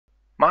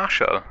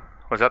Marshal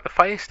was at the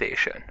fire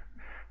station,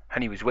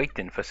 and he was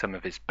waiting for some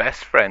of his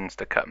best friends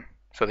to come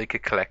so they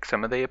could collect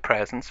some of their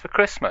presents for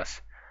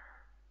Christmas.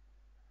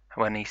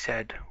 When he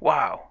said,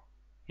 "Wow,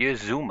 you're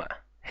Zuma.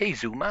 Hey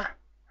Zuma,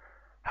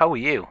 how are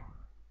you?"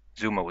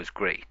 Zuma was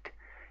great.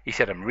 He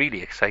said, "I'm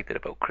really excited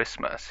about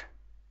Christmas.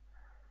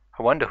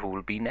 I wonder who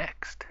will be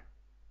next."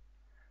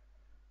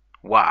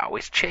 "Wow,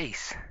 it's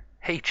Chase.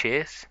 Hey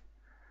Chase."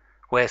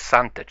 "Where's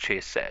Santa?"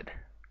 Chase said.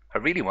 "I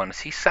really want to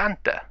see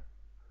Santa."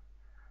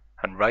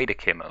 And Ryder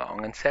came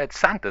along and said,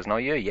 "Santa's not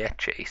here yet,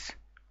 Chase.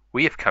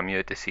 We have come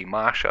here to see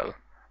Marshal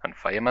and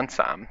Fireman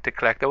Sam to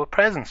collect our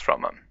presents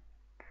from him.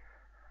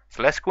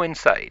 So let's go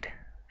inside."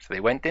 So they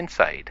went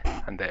inside,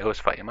 and there was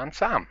Fireman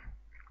Sam.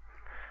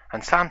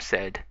 And Sam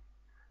said,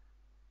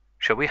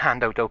 "Shall we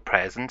hand out our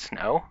presents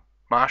now,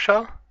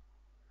 Marshal?"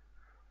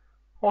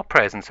 "What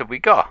presents have we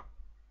got?"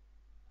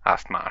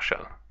 asked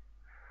Marshal.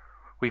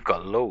 "We've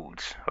got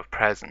loads of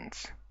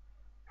presents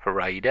for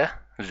Ryder,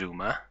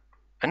 Zuma,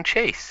 and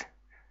Chase."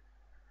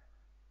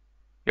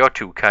 "You're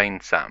too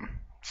kind, Sam,"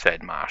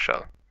 said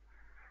Marshal.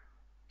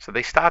 So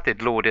they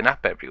started loading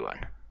up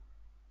everyone.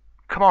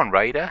 "Come on,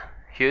 Ryder,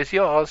 here's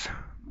yours."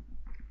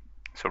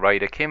 So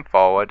Ryder came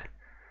forward,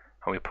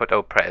 and we put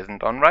our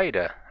present on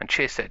Ryder. And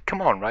Chase said, "Come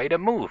on, Ryder,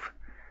 move.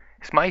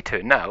 It's my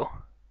turn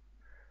now."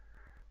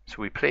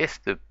 So we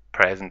placed the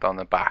present on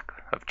the back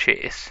of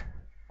Chase.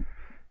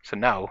 So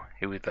now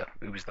it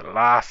was the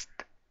last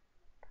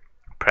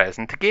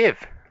present to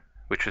give,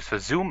 which was for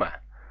Zuma.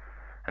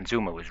 And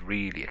Zuma was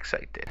really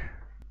excited.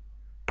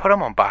 "Put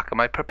them on back of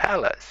my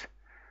propellers."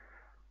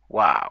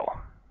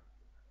 Wow.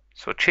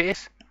 So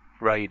Chase,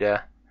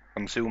 Ryder,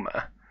 and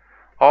Zuma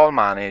all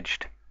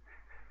managed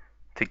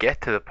to get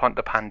to the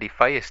Pontypandy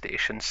fire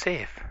station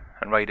safe.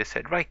 And Ryder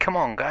said, "Right, come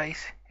on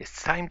guys,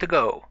 it's time to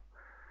go."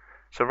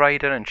 So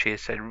Ryder and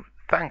Chase said,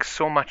 "Thanks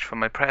so much for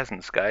my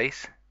presents,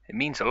 guys. It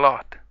means a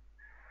lot."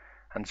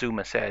 And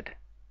Zuma said,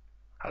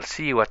 "I'll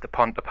see you at the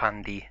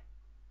Pontypandy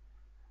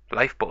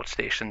lifeboat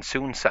station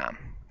soon,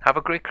 Sam. Have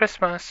a great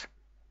Christmas."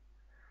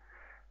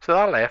 So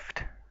that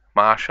left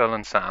Marshal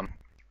and Sam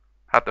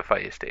at the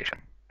fire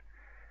station.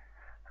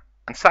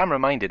 And Sam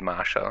reminded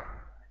Marshal,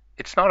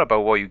 "It's not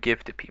about what you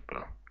give to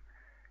people.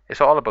 It's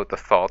all about the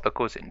thought that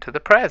goes into the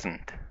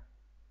present."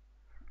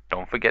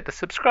 "Don't forget to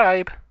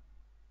subscribe,"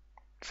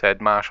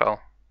 said Marshal.